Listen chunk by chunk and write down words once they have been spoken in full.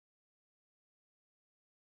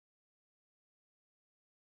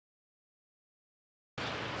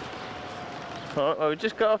Well, we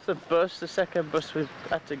just got off the bus, the second bus we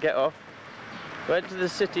had to get off. Went to the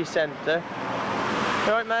city centre.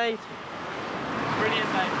 Alright, mate?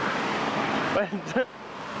 Brilliant, mate.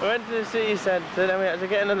 Went to the city centre, then we had to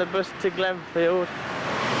get another bus to Glenfield.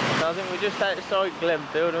 So I think we're just outside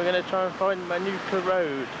Glenfield and we're going to try and find Manuka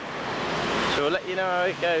Road. So we'll let you know how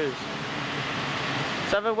it goes.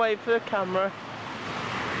 Let's have a wave for the camera.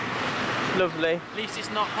 It's lovely. At least it's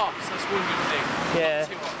not hot, so that's one good thing. Yeah. Not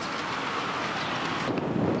too hot.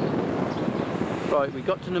 Right, we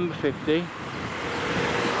got to number 50.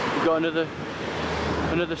 We've got another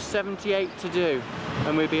 78 to do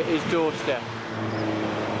and we'll be at his doorstep.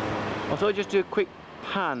 I thought I'd just do a quick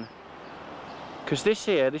pan because this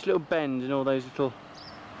little bend and all those little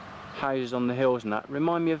houses on the hills and that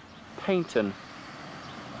remind me of Paignton. In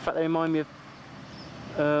fact, they remind me of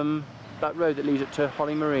that road that leads up to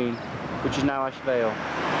Holly Marine, which is now Ash Vale.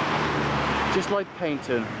 Just like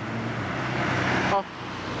Paignton. Oh,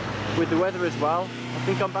 with the weather as well, I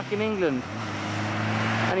think I'm back in England.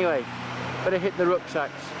 Anyway, better hit the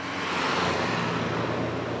rucksacks.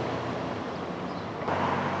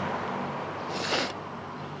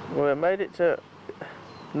 Well, we made it to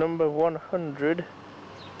number 100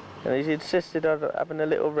 and he's insisted on having a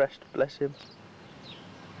little rest, bless him.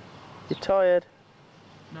 You tired?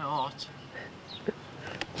 No hot.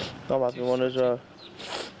 I'm having one as well.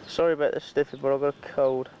 Sorry about the stiffy, but I've got a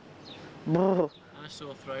cold. And a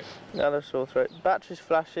sore throat. And a sore throat. Battery's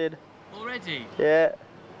flashing. Already? Yeah.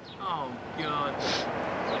 Oh god.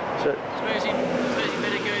 So, Suppose you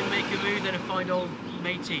better go and make a move then and find old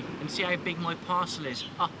matey and see how big my parcel is.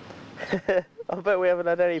 Oh, I bet we haven't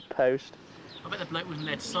had any post. I bet the bloke wasn't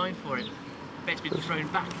there to sign for it. I bet it's been thrown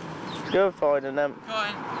back. Let's go and find an amp. Go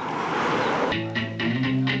on.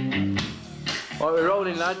 Right, we're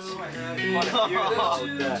rolling, lads.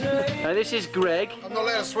 Now this is Greg. I'm not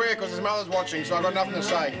allowed to swear because his mother's watching, so I've got nothing to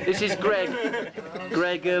say. This is Greg.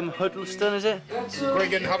 Greg Huddleston, is it?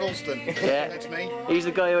 Greg and Huddleston. Yeah. That's me. He's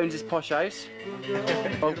the guy who owns his posh house.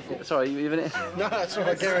 Oh, sorry, you even it? No, that's all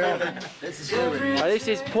right, carry on. This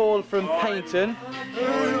is Paul from Paignton.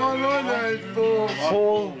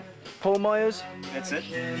 Paul Myers. That's it.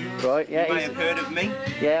 Right, yeah. You may have heard of me.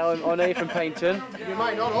 Yeah, I know you from Paignton. You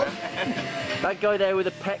may not have. That guy there with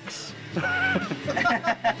the pecs.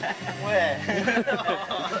 Where?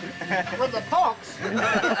 With the pox.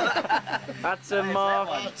 That's Mark.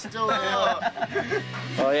 Still there.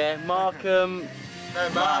 Oh yeah, Mark. No,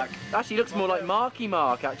 Mark. Actually, he looks more like Marky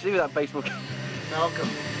Mark actually with that baseball cap. Malcolm.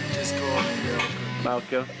 Just call him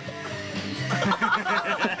Malcolm.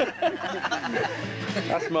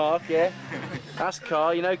 That's Mark, yeah. That's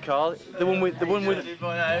Carl, you know Carl, the one with Well,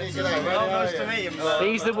 nice to meet you.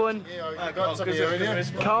 he's the one. I got some here, yeah.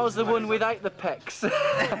 Carl's the one without the pecs.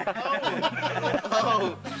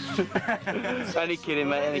 Oh. Only kidding,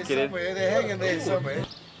 mate. Only kidding. Somewhere, they're hanging there somewhere.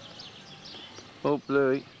 Oh,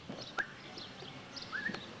 Bluey.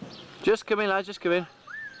 Just come in, lads. Just come in.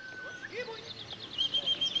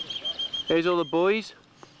 Here's all the boys.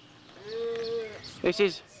 This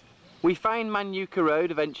is. We found Manuka Road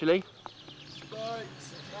eventually.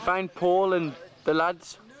 Found Paul and the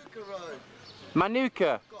lads. Manuka Road.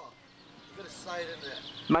 Manuka. You've got to say it in there.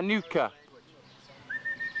 Manuka.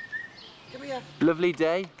 Come here. Lovely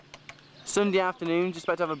day. Sunday afternoon, just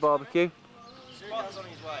about to have a barbecue. Spot's on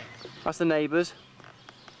his way. That's the neighbours.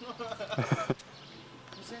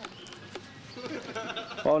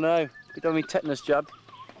 Oh no, we done me tetanus jab.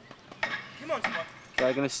 Come on, Spot.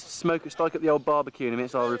 They're going to strike up the old barbecue in a minute,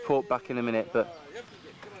 so I'll report back in a minute. But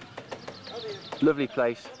lovely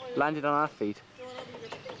place. Landed on our feet.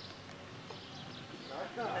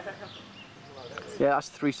 Yeah, that's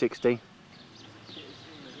 360.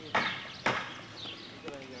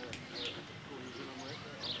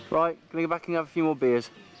 Right, gonna go back and have a few more beers.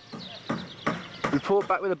 Report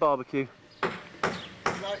back with a barbecue.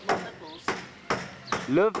 Like my nipples.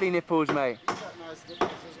 Lovely nipples, mate. Is that nice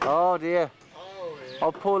nipples as well? Oh dear. Oh, yeah.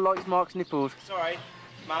 Oh, Paul likes Mark's nipples. Sorry,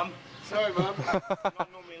 Mum. Sorry, Mum.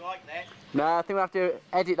 Not normally like that. Nah, I think we'll have to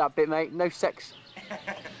edit that bit, mate. No sex.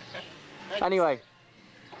 Anyway,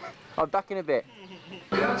 I'll be back in a bit.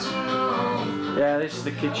 Yeah, this is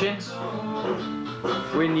the kitchen.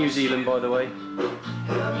 We're in New Zealand, by the way.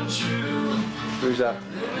 Who's that?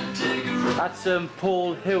 That's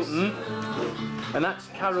Paul Hilton, and that's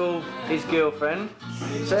Carol, his girlfriend.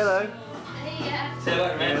 Say hello. See you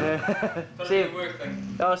later, man. See you.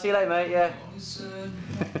 Oh, see you later, mate. Yeah.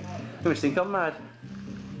 You must think I'm mad.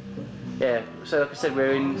 Yeah. So, like I said,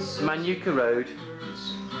 we're in Manuka Road.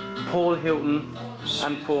 Paul Hilton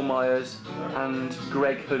and Paul Myers and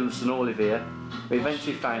Greg Huddleston all live here. We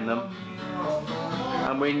eventually found them,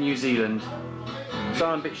 and we're in New Zealand. So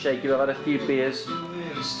I'm a bit shaky, but I've had a few beers.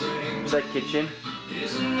 Zed Kitchen.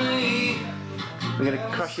 We're going to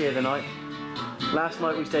crash here tonight. Last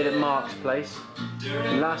night we stayed at Mark's place.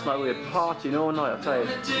 And last night we were partying all night, I'll tell you.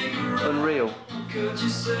 Unreal.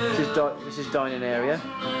 This is dining area.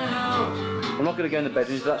 I'm not going to go in the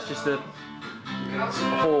bedrooms, but that's just the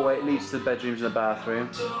hallway. It leads to the bedrooms and the bathroom.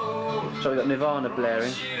 So we've got Nirvana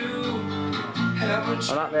blaring. And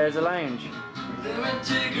that there's a lounge. And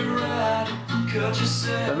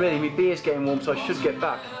really, my beer's getting warm, so I should get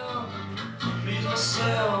back.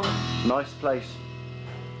 Nice place.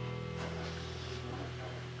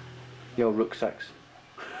 The old rucksacks.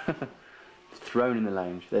 Thrown in the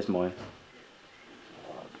lounge. There's mine.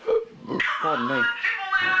 Pardon me.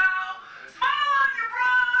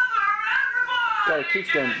 God, it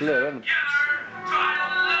keeps going blue, isn't it?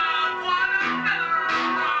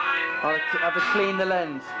 I'll have to clean the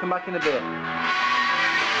lens. Come back in a bit.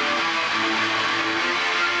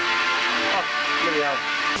 Oh, bloody hell.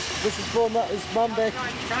 This is for his mum back.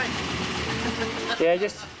 Yeah,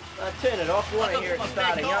 just... turn it off, you want to hear it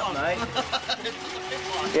starting up, mate.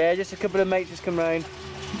 Yeah, just a couple of mates just come round.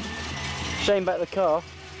 Shane back the car.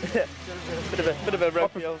 bit of a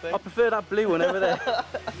ropey old thing. I prefer that blue one over there.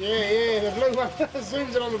 Yeah, the blue one.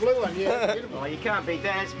 Zooms in on the blue one, yeah. Beautiful. Oh, you can't beat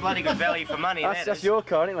that. It's bloody good value for money. That's your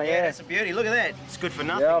car, isn't it, mate? Yeah, that's a beauty. Look at that. It's good for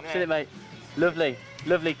nothing. Yeah, I've seen it, mate. Lovely,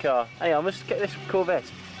 lovely car. Hey, I must get this Corvette.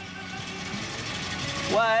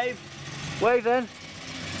 Wave. Wave then.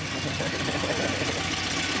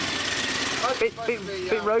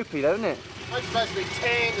 Bit ropey though, isn't it? I'm supposed to be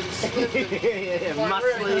tanned and slim and Yeah, like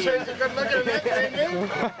really muscly. good looking at that thing,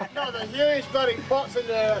 no, the huge bloody pots in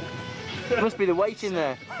the... Must be the weight in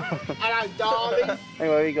there. Hello, darling. Hey,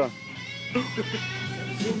 where are you gone?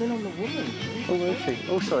 Zoom in on the woman. Oh, where is she?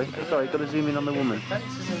 Oh, sorry, got to zoom in on the woman.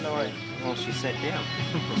 Fences are nice. Oh, she sat down.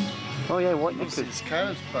 Oh yeah, white knickers. It's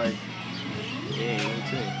Carrot's play. Yeah, me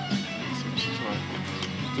too. She's like...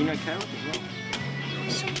 Do you know Carrot as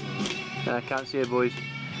well? No, I can't see her, boys.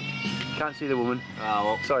 Can't see the woman. Oh,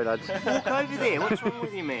 well. Sorry, lads. Walk over there. What's wrong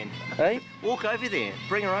with you, man? Hey? Walk over there.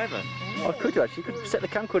 Bring her over. I could do actually. Could set the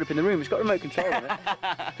camcorder up in the room. It's got a remote control on it.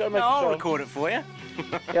 Got a remote No, I'll control. record it for you.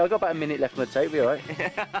 Yeah, I've got about a minute left on the tape. Be alright.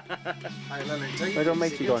 Hey, Leonard, take Where's our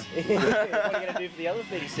matey gone? What are you going to do for the other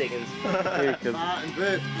 30 seconds? Here he comes. Martin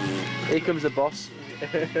Bird. Here comes the boss.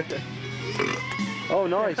 Oh,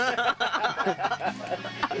 nice.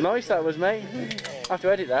 Nice that was, mate. I have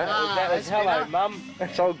to edit that. That was hello, Mum.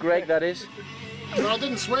 It's old Greg, that is. Well, I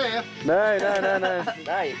didn't swear. No. No,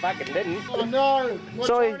 you fucking didn't. Oh no! My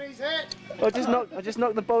Sorry. Chinese hat! I just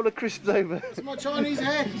knocked the bowl of crisps over. It's my Chinese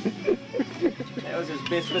hat! That was his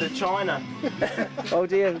best bit of China. Oh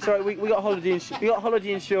dear. Sorry, we got holiday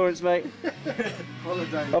insurance, mate.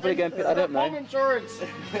 Holiday. I better go and pick that up Bomb now. insurance!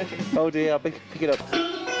 Oh dear, I'll pick it up.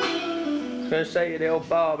 Gonna say to the old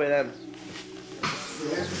Barbie then.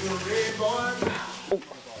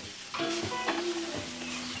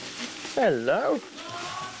 Hello.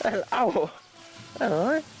 Hello.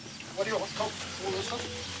 Hello. What do you want? What's called? All this one?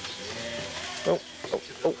 Oh.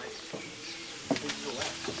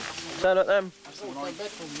 Turn up them. That's all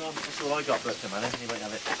I got, but you won't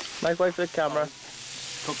have it. Make way for the camera.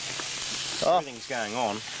 Everything's going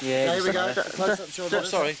on. Yeah. Here we go. Close up, sure.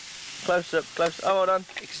 Sorry. Close up. Oh, hold on.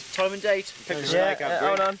 Time and date. Pick the Yeah, steak up,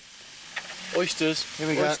 hold Greg. on. Oysters. Here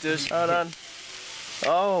we go. Oysters. Hold on.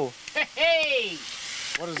 Oh, Hey!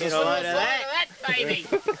 What is Get this a one? load of that. That baby!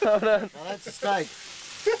 hold on. Oh, that's a steak.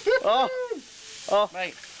 Oh,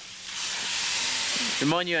 Mate.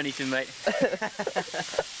 Remind you anything, mate?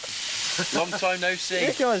 Long time no see.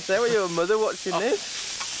 you can't say with your mother watching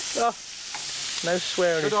this. Oh, no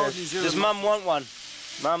swearing. Good He old says. New Zealand. Does Mum want one?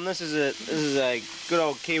 Mum, this is a good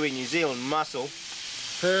old Kiwi New Zealand muscle.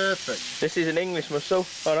 Perfect. This is an English muscle.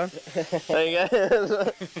 Hold on. There you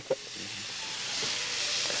go.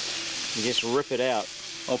 You just rip it out.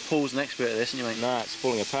 Oh, Paul's an expert at this, isn't he, mate? Nah, it's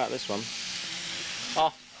falling apart, this one.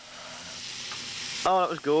 Oh, that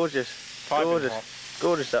was gorgeous. Gorgeous.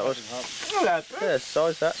 Gorgeous that was. Hello, Yeah, the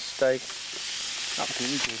size of that steak.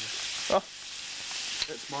 Absolutely gorgeous.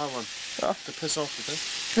 That's my one. Oh. To piss off with this.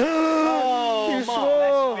 Oh, You Mum,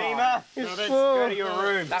 swore. blasphemer. You No, that's swore. Go to your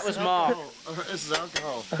room. That was Mark. This is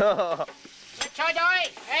alcohol. Chai doi!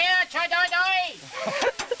 Hey, chai doi doi!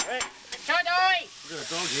 Chai doi! Look at a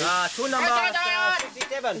dog here. Tool number Chai doi!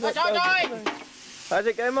 67. Chai doi! How's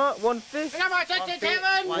it go, Mark? 150? Number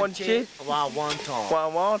 67! One chip. Wow, one time.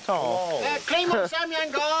 One time. Clean up some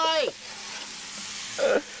young guy!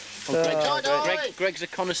 Chai doi! Greg's a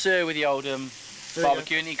connoisseur with the old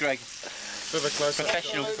barbecue, isn't he, Greg? Bit of a close up.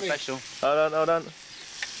 Professional. Hold on.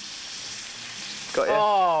 Got you.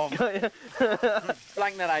 Oh, Got you.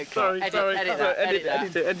 blank that out. Sorry, edit, sorry. edit that.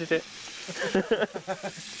 Edit it, edit it.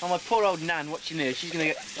 Oh, my poor old Nan watching this. She's gonna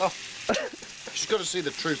get. Oh, She's got to see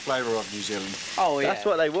the true flavour of New Zealand. oh yeah. That's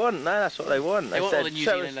what they want. No, that's what they want. They want all the New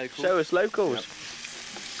show Zealand us, locals." Show us locals.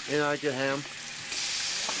 You know, your ham.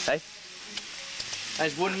 Hey.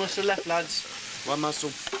 There's one muscle left, lads. One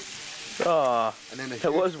muscle, Oh, and then a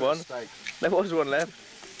There was huge one. steak. there was one left.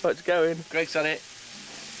 Let's go in. Greg's on it.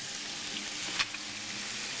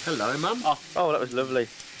 Hello, Mum. Oh, that was lovely.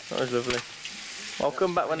 That was lovely. I'll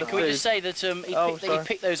come back when the Can we food just say that he Oh, picked, he sorry.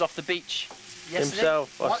 picked those off the beach yesterday?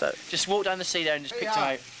 himself. What's that? Just walked down the sea there and just picked them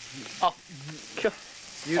out. Oh,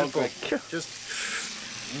 Beautiful. Greg. Just.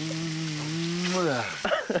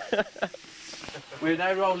 we're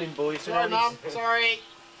now rolling, boys. Sorry, Mum. Sorry.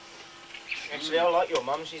 Actually, I like your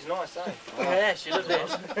mum. She's nice, eh? Yeah, she loves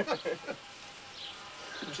this.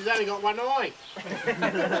 She's only got one eye.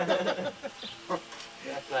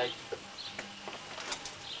 Play.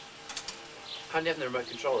 Handy having the remote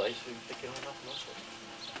control though, so we can pick it on and off and all sorts.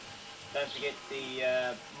 Don't forget the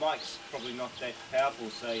mic's probably not that powerful,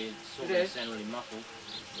 so it's sort It of is. sound really muffled.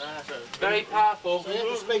 Very powerful. So you have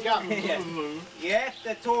to speak up. You have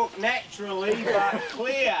to talk naturally but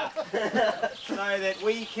clear, so that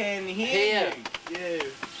we can hear you.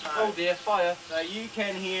 Oh dear, fire. So you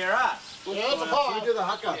can hear us. Yeah, that's a fire. We do the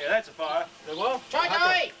haka. Yeah, that's a fire. The what? Try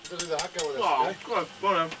going. We do the haka with us. Oh, go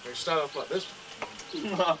on. We start off like this.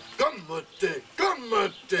 Gammate,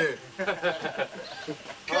 gammate.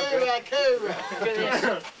 Kura, kura. Look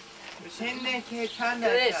at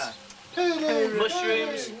this. Look at this.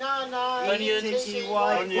 Mushrooms, onions,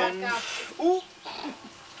 onions.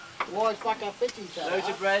 Why fuck up fitty, loads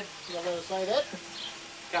of bread. You're not going to say that?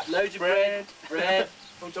 Got loads of bread.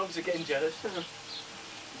 Oh, dogs are getting jealous.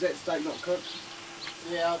 Is that steak not cooked?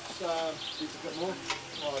 Yeah, it's a bit more.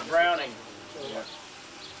 Browning.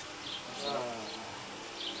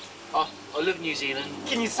 Oh, I love New Zealand.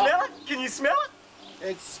 Can you smell it? Can you smell it?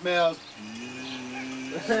 It smells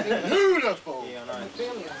beautiful. Yeah, I know.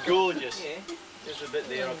 Gorgeous. Yeah, just a bit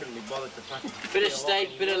there. I couldn't be bothered to pack. Bit of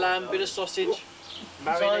steak, bit of lamb, bit of sausage.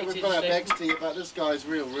 Sorry, Marinated we've got our steak. bags to you, but this guy's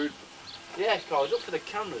real rude. Yeah, Carl, look for the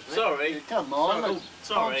cameras, mate. Sorry. Come on. Oh,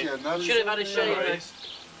 sorry. Told you, no, Should have had a shave. Sorry. Mate.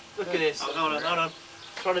 Look at this. Oh, hold on.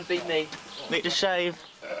 Trying to beat me. Need to shave.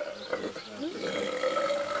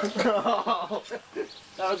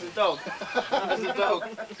 That was the dog. That was the dog.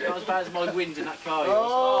 Not as bad as my wind in that car.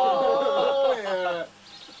 Oh, yeah.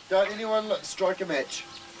 Don't anyone strike a match.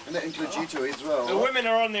 And that includes you two as well. The women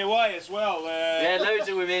are on their way as well. Yeah, loads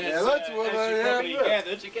of women. Yeah, loads of women, As you yeah, probably yeah.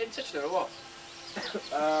 gathered. Did you get in touch with her or what?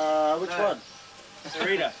 Which one?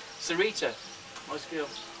 Sarita. Sarita. Nice girl.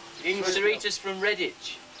 Sarita's from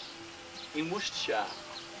Redditch. In Worcestershire.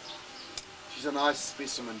 She's a nice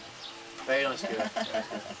specimen. Very nice girl.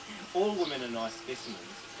 All women are nice specimens.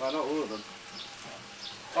 Well, not all of them.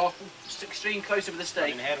 Oh, extreme close up of the I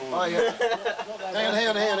steak. mean, had all Oh, of yeah.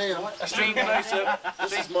 hang on. Extreme close up.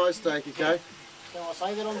 This is my steak, okay? Can I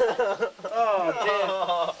say that on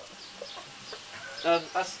Oh dear.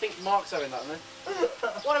 I think Mark's having that, man.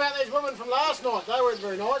 What about these women from last night? They weren't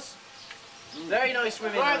very nice. Very nice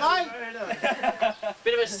women. Weren't they?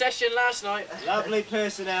 Bit of a session last night. Lovely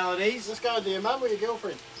personalities. Let's go with your mum or your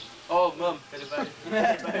girlfriend. Oh, mum. The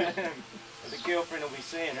girlfriend will be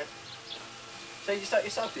seeing it. So you start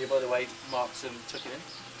yourself here, by the way, Mark's tucking in.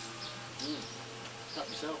 Cut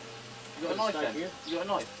yourself. You got a knife Steak then? here. You got a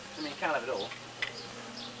knife? I mean, you can't have it all.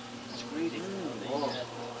 It's greedy. Oh.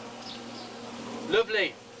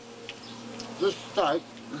 Lovely. This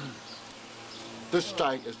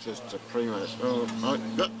steak is just a primo. Oh, right.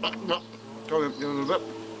 Go in a little bit.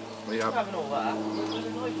 Yeah. Having all that.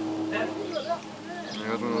 You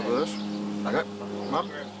guys want a little of this? Okay. Mum?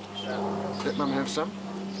 Let Mum have some.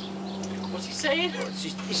 What's he saying?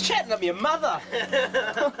 He's chatting up your mother.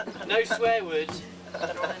 No swear words. I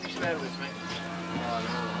don't want any swear words, mate.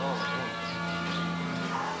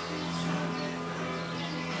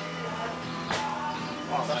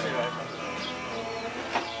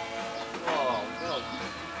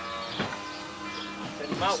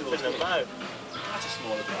 Melts in the mouth. That's a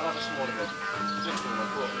smaller bit. I'll have a smaller bit. This one I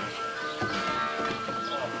brought.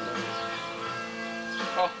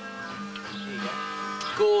 Oh. There you go.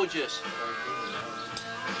 Gorgeous.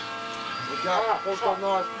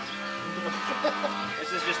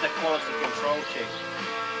 This is just a quality control check.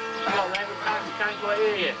 Oh, mate, we can't quite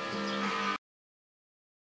hear you.